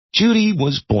Judy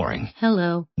was boring.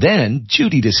 Hello. Then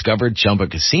Judy discovered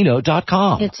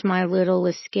ChumbaCasino.com. It's my little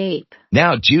escape.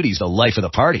 Now Judy's the life of the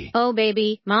party. Oh,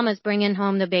 baby, mama's bringing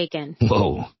home the bacon.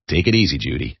 Whoa, take it easy,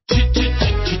 Judy.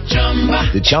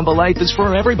 The Chumba life is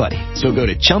for everybody. So go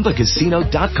to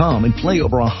ChumbaCasino.com and play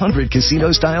over 100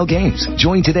 casino-style games.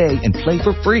 Join today and play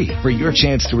for free for your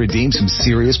chance to redeem some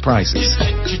serious prizes.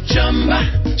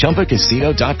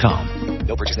 ChumbaCasino.com.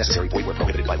 No purchase necessary. Void where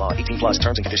prohibited by law. 18 plus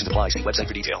terms and conditions apply. See website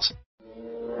for details.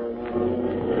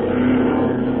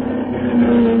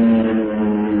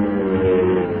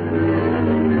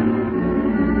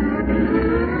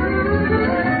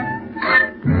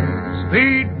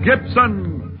 Speed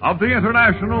Gibson of the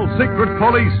International Secret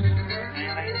Police.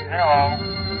 Feeling zero.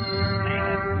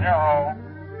 Feeling zero.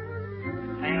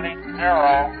 Feeling zero.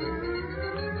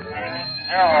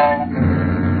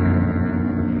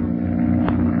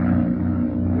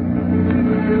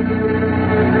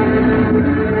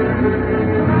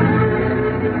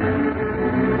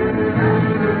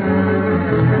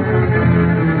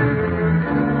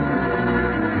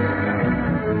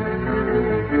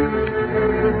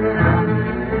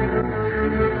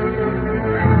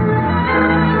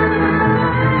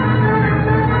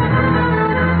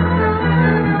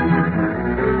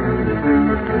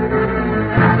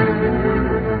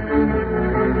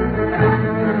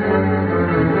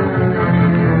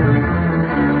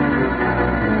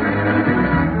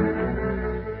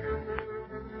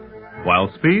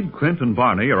 While Speed, Clint, and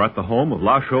Barney are at the home of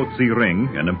La Chaux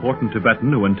Ring, an important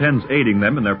Tibetan who intends aiding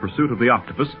them in their pursuit of the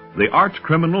octopus, the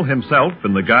arch-criminal himself,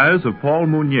 in the guise of Paul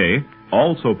Mounier,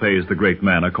 also pays the great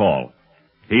man a call.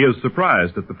 He is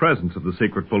surprised at the presence of the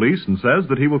secret police and says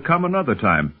that he will come another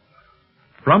time.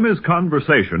 From his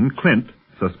conversation, Clint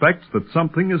suspects that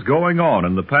something is going on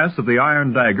in the pass of the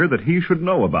Iron Dagger that he should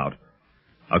know about.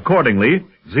 Accordingly,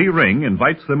 Ring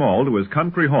invites them all to his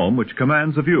country home, which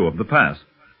commands a view of the pass.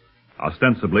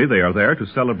 Ostensibly, they are there to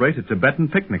celebrate a Tibetan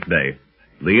picnic day,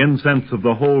 the incense of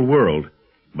the whole world.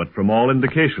 But from all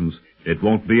indications, it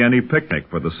won't be any picnic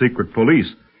for the secret police.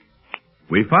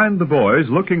 We find the boys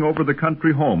looking over the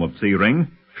country home of Ring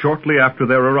shortly after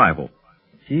their arrival.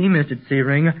 Gee, Mr.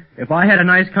 Ring, if I had a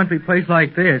nice country place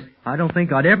like this, I don't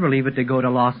think I'd ever leave it to go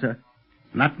to Lhasa.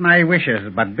 Not my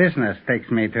wishes, but business takes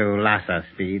me to Lhasa,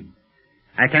 Speed.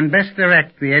 I can best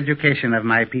direct the education of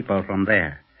my people from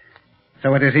there.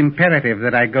 So it is imperative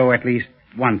that I go at least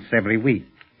once every week.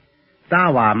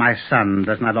 Dawa, my son,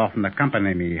 does not often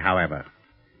accompany me, however.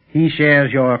 He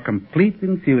shares your complete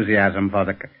enthusiasm for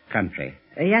the country.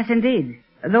 Yes, indeed.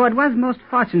 Though it was most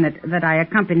fortunate that I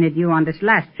accompanied you on this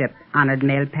last trip, honored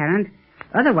male parent.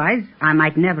 Otherwise, I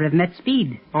might never have met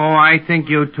Speed. Oh, I think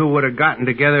you two would have gotten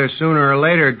together sooner or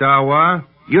later, Dawa.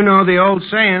 You know the old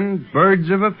saying,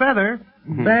 birds of a feather.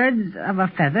 Birds of a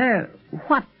feather?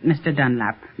 What, Mr.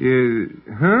 Dunlap?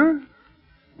 Huh?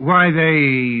 Why,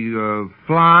 they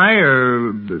fly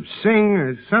or sing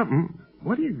or something.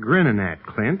 What are you grinning at,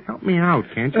 Clint? Help me out,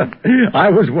 can't you? I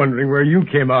was wondering where you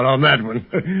came out on that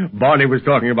one. Barney was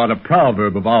talking about a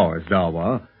proverb of ours,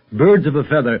 Dawa. Birds of a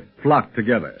feather flock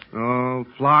together. Oh,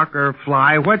 flock or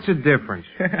fly, what's the difference?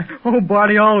 Oh,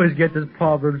 Barney always gets his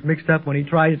proverbs mixed up when he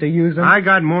tries to use them. I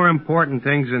got more important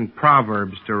things than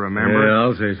proverbs to remember. Yeah,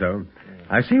 I'll say so.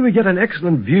 I see we get an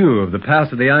excellent view of the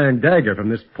pass of the Iron Dagger from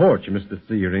this porch, Mr.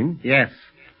 Searing. Yes.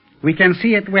 We can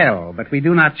see it well, but we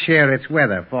do not share its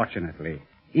weather, fortunately.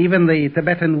 Even the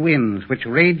Tibetan winds, which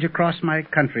rage across my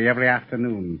country every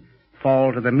afternoon,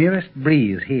 fall to the merest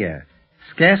breeze here,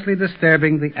 scarcely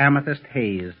disturbing the amethyst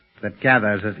haze that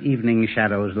gathers as evening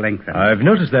shadows lengthen. I've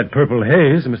noticed that purple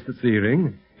haze, Mr.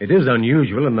 Searing. It is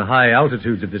unusual in the high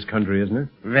altitudes of this country, isn't it?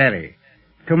 Very.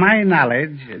 To my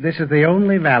knowledge, this is the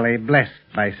only valley blessed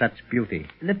by such beauty.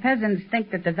 The peasants think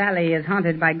that the valley is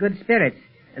haunted by good spirits,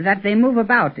 that they move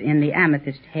about in the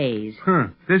amethyst haze. Huh.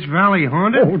 This valley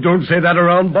haunted? Oh, don't say that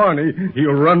around Barney.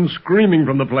 He'll run screaming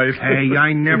from the place. Hey,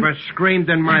 I never screamed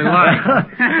in my life.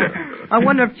 I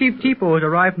wonder if Chief Tipo has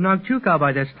arrived from Nagchuka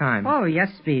by this time. Oh, yes,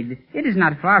 Speed. It is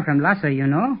not far from Lhasa, you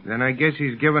know. Then I guess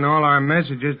he's given all our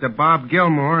messages to Bob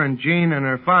Gilmore and Jean and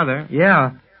her father.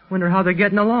 Yeah. Wonder how they're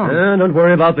getting along. Don't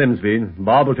worry about them, Speed.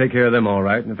 Bob will take care of them all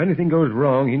right. And if anything goes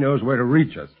wrong, he knows where to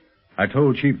reach us. I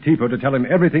told Chief Tipo to tell him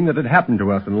everything that had happened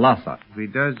to us in Lhasa. If he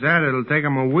does that, it'll take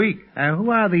him a week.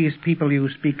 Who are these people you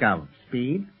speak of,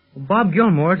 Speed? Bob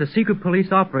Gilmore is a secret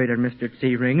police operator, Mr.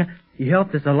 Ring. He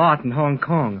helped us a lot in Hong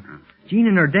Kong. Jean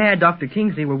and her dad, Dr.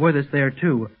 Kingsley, were with us there,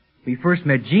 too. We first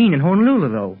met Jean in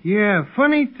Honolulu, though. Yeah,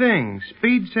 funny thing.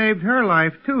 Speed saved her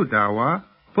life, too, Dawa.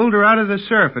 Pulled her out of the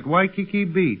surf at Waikiki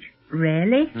Beach.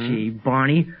 Really? Gee,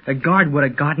 Barney, the guard would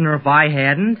have gotten her if I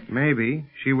hadn't. Maybe.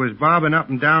 She was bobbing up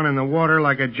and down in the water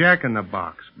like a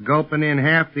jack-in-the-box, gulping in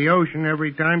half the ocean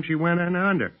every time she went in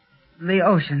under. The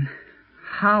ocean.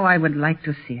 How I would like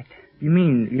to see it. You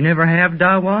mean you never have,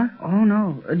 Dawa? Oh,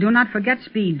 no. Do not forget,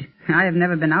 Speed. I have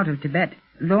never been out of Tibet,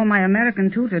 though my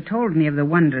American tutor told me of the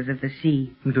wonders of the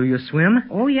sea. Do you swim?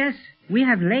 Oh, yes. We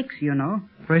have lakes, you know.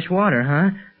 Fresh water,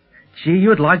 huh? Gee,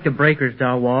 you'd like the breakers,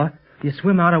 Dawa. You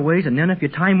swim out a ways, and then if you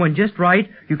time one just right,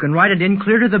 you can ride it in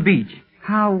clear to the beach.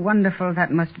 How wonderful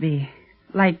that must be.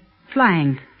 Like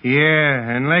flying. Yeah,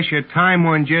 unless you time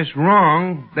one just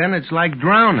wrong, then it's like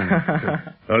drowning.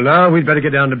 Well, now we'd better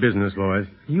get down to business, boys.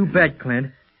 You bet, Clint.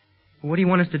 What do you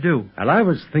want us to do? Well, I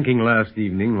was thinking last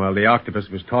evening while the octopus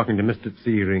was talking to Mr.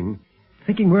 Tsee-Ring,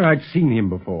 thinking where I'd seen him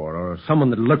before, or someone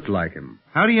that looked like him.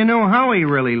 How do you know how he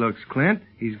really looks, Clint?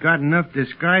 He's got enough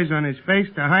disguise on his face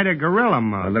to hide a gorilla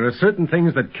mouth. Well, there are certain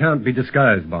things that can't be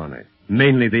disguised, Barney.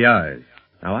 Mainly the eyes.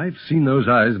 Now, I've seen those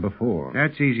eyes before.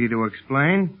 That's easy to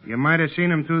explain. You might have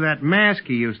seen him through that mask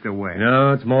he used to wear.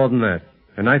 No, it's more than that.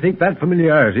 And I think that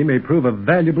familiarity may prove a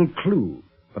valuable clue.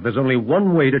 But there's only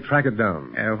one way to track it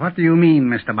down. What do you mean,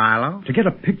 Mr. Barlow? To get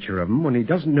a picture of him when he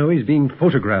doesn't know he's being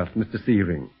photographed, Mr.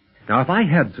 Tsee-Ring. Now, if I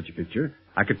had such a picture,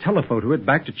 I could telephoto it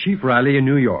back to Chief Riley in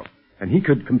New York, and he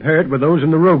could compare it with those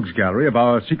in the rogues gallery of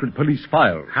our secret police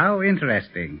files. How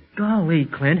interesting. Golly,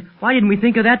 Clint, why didn't we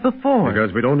think of that before?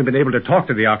 Because we'd only been able to talk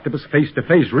to the octopus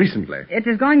face-to-face recently. It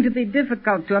is going to be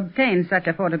difficult to obtain such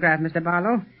a photograph, Mr.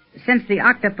 Barlow, since the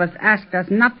octopus asked us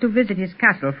not to visit his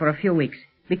castle for a few weeks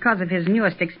because of his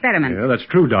newest experiment. Yeah, that's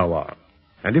true, Dawa.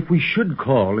 And if we should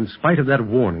call in spite of that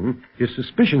warning, his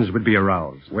suspicions would be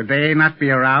aroused. Would they not be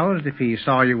aroused if he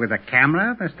saw you with a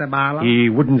camera, Mr. Barlow? He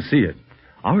wouldn't see it.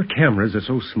 Our cameras are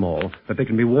so small that they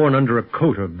can be worn under a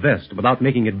coat or vest without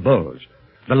making it bulge.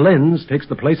 The lens takes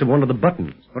the place of one of the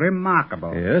buttons.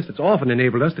 Remarkable. Yes, it's often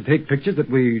enabled us to take pictures that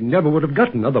we never would have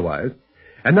gotten otherwise.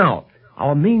 And now,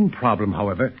 our main problem,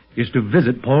 however, is to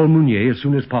visit Paul Mounier as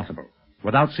soon as possible,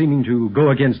 without seeming to go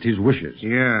against his wishes.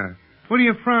 Yeah. What are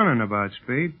you frowning about,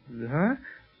 Speed? Huh?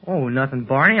 Oh, nothing,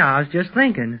 Barney. I was just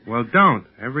thinking. Well, don't.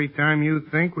 Every time you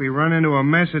think, we run into a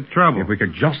mess of trouble. If we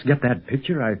could just get that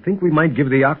picture, I think we might give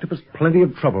the octopus plenty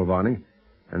of trouble, Barney.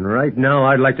 And right now,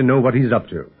 I'd like to know what he's up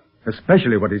to.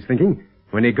 Especially what he's thinking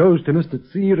when he goes to Mr.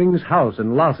 Tsee-Ring's house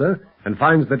in Lhasa and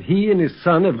finds that he and his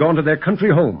son have gone to their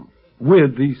country home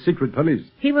with the secret police.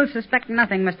 He will suspect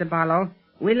nothing, Mr. Barlow.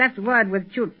 We left word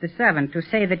with Chut, the servant, to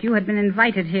say that you had been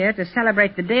invited here to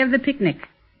celebrate the day of the picnic,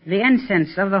 the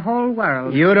incense of the whole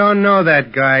world. You don't know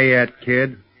that guy yet,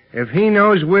 kid. If he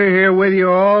knows we're here with you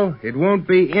all, it won't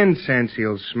be incense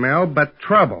he'll smell, but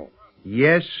trouble.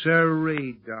 Yes,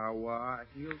 sirree, Dawa.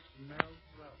 He'll smell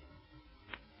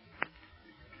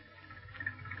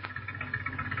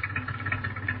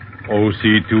trouble.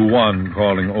 OC21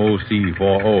 calling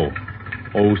OC40.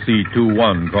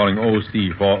 OC21 calling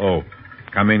OC40.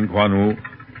 Come in, Quan Wu.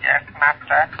 Yes,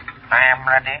 Master. I am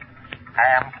ready.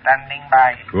 I am standing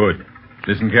by. Good.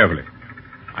 Listen carefully.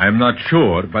 I am not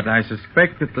sure, but I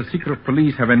suspect that the secret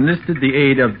police have enlisted the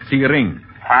aid of Tsee-Ring.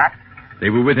 What? They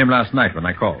were with him last night when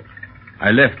I called.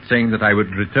 I left saying that I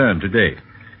would return today.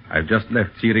 I've just left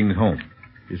Tsee-Ring's home.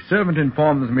 His servant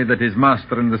informs me that his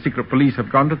master and the secret police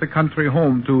have gone to the country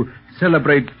home to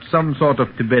celebrate some sort of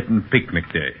Tibetan picnic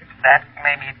day. That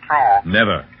may be true.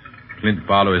 Never. Clint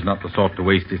Barlow is not the sort to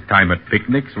waste his time at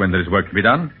picnics when there is work to be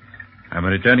done. I'm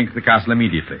returning to the castle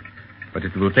immediately. But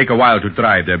it will take a while to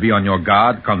drive there. Be on your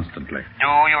guard constantly. Do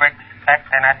you expect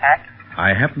an attack?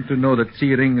 I happen to know that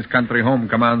Tsee-Ring's country home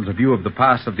commands a view of the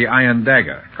pass of the Iron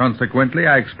Dagger. Consequently,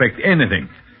 I expect anything.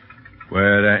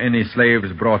 Were any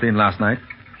slaves brought in last night?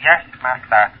 Yes,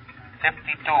 Master.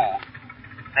 52.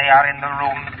 They are in the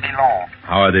rooms below.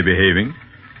 How are they behaving?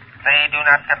 They do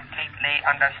not completely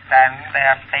understand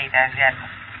their fate as yet.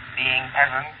 Being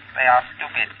peasants, they are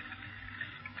stupid.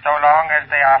 So long as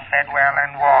they are fed well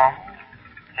and warm,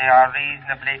 they are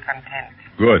reasonably content.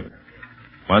 Good.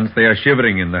 Once they are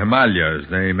shivering in the Himalayas,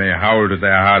 they may howl to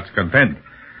their heart's content.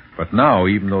 But now,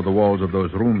 even though the walls of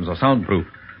those rooms are soundproof,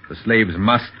 the slaves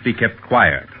must be kept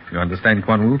quiet. You understand,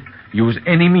 Quan Wu? Use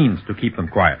any means to keep them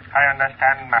quiet. I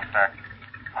understand, Master.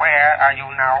 Where are you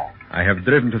now? I have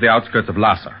driven to the outskirts of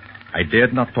Lhasa. I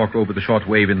dared not talk over the short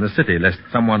wave in the city, lest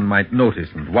someone might notice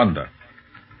and wonder.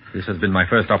 This has been my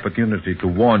first opportunity to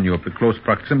warn you of the close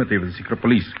proximity of the secret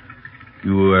police.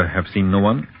 You have seen no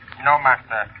one? No,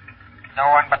 Master. No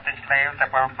one but the slaves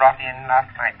that were brought in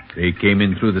last night. They came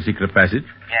in through the secret passage?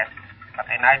 Yes, but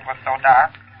the night was so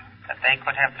dark that they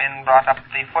could have been brought up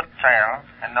the foot trail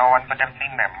and no one could have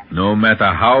seen them. No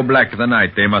matter how black the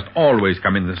night, they must always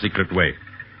come in the secret way.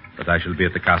 But I shall be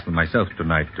at the castle myself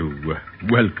tonight to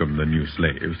welcome the new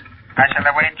slaves. I shall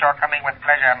await your coming with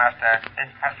pleasure, master.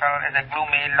 This castle is a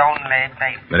gloomy, lonely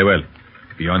place. Very well.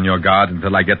 Be on your guard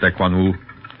until I get there, Quan Wu.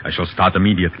 I shall start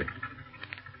immediately.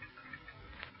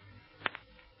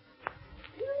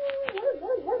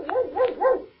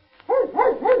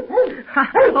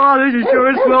 Oh, this is sure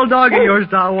a swell dog of yours,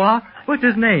 Dawa. What's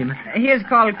his name? He is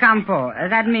called Campo.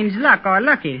 That means luck or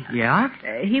lucky. Yeah?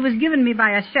 He was given me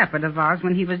by a shepherd of ours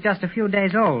when he was just a few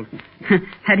days old.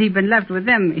 Had he been left with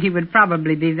them, he would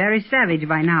probably be very savage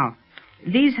by now.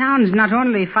 These hounds not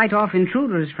only fight off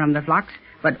intruders from the flocks,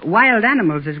 but wild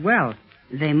animals as well.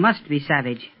 They must be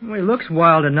savage. Well, he looks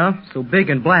wild enough, so big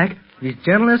and black. He's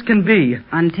gentle as can be.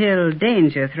 Until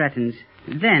danger threatens.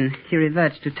 Then he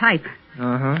reverts to type.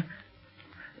 Uh-huh.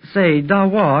 Say,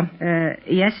 Dawa.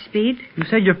 Yes, Speed? You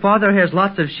said your father has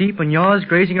lots of sheep and yaws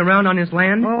grazing around on his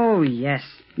land? Oh, yes.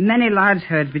 Many large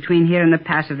herds between here and the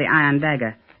pass of the Iron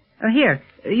Dagger. Here,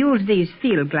 use these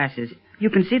field glasses.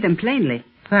 You can see them plainly.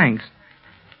 Thanks.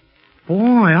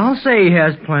 Boy, I'll say he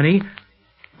has plenty.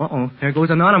 Uh-oh, there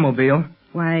goes an automobile.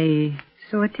 Why,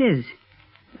 so it is.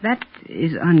 That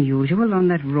is unusual on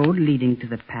that road leading to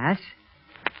the pass.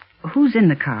 Who's in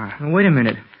the car? Wait a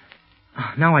minute.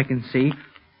 Now I can see.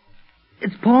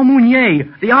 It's Paul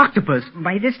Mounier, the octopus.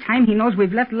 By this time, he knows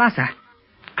we've left Lhasa.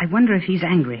 I wonder if he's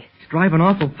angry. He's driving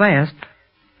awful fast.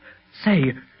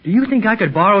 Say, do you think I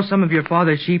could borrow some of your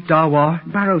father's sheep, Dawa?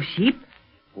 Borrow sheep?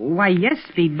 Why, yes,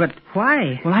 Speed, but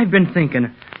why? Well, I've been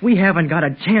thinking. We haven't got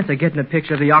a chance of getting a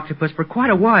picture of the octopus for quite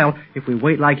a while if we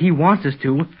wait like he wants us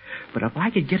to. But if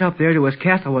I could get up there to his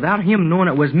castle without him knowing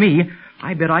it was me,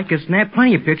 I bet I could snap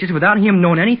plenty of pictures without him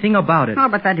knowing anything about it. Oh,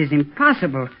 but that is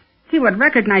impossible. He would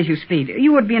recognize you, Speed.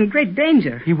 You would be in great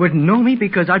danger. He wouldn't know me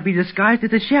because I'd be disguised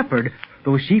as a shepherd.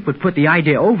 Those sheep would put the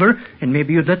idea over, and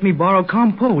maybe you'd let me borrow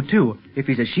Campo, too, if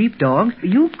he's a sheepdog.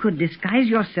 You could disguise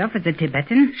yourself as a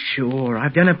Tibetan? Sure,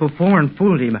 I've done it before and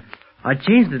fooled him. I'd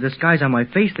change the disguise on my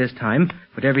face this time,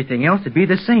 but everything else would be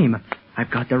the same. I've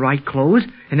got the right clothes,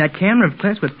 and that camera of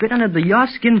Clint's would fit under the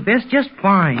yacht-skin vest just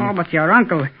fine. Oh, but your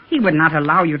uncle, he would not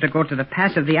allow you to go to the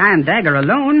pass of the Iron Dagger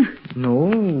alone. No,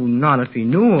 not if he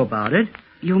knew about it.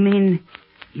 You mean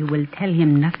you will tell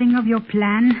him nothing of your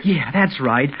plan? Yeah, that's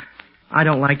right. I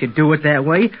don't like to do it that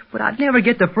way, but I'd never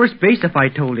get to first base if I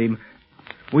told him.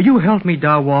 Will you help me,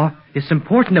 Dawa? It's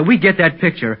important that we get that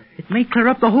picture. It may clear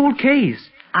up the whole case.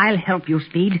 I'll help you,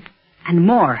 Speed. And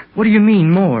more. What do you mean,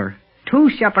 more? 2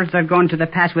 shepherds are going to the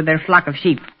pass with their flock of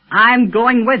sheep. I'm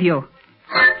going with you.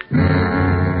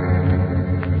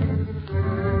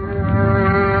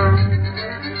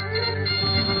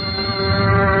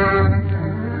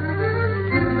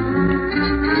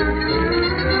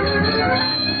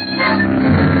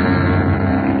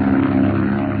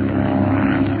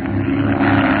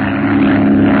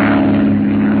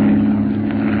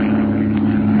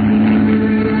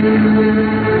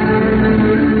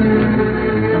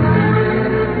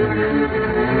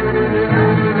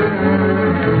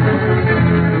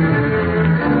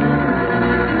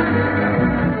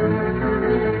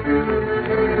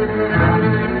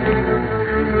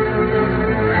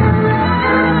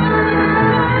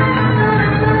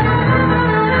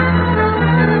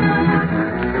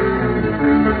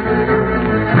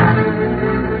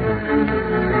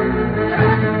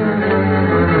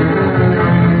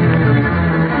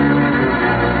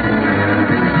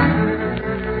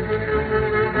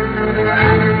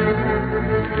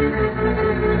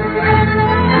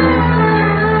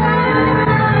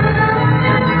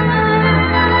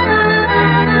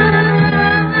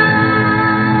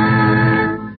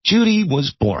 Judy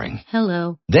was boring.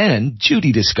 Hello. Then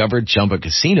Judy discovered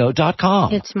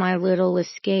ChumbaCasino.com. It's my little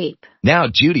escape. Now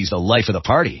Judy's the life of the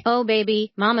party. Oh,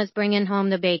 baby, mama's bringing home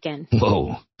the bacon.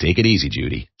 Whoa, take it easy,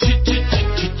 Judy.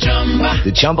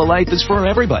 The Chumba life is for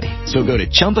everybody. So go to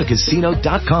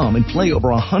ChumbaCasino.com and play over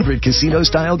 100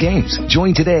 casino-style games.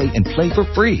 Join today and play for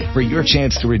free for your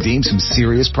chance to redeem some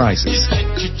serious prizes.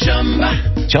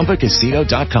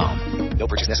 ChumbaCasino.com. No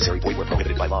purchase necessary. Void where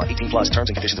prohibited by law. 18+ terms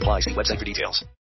and conditions apply. See website for details.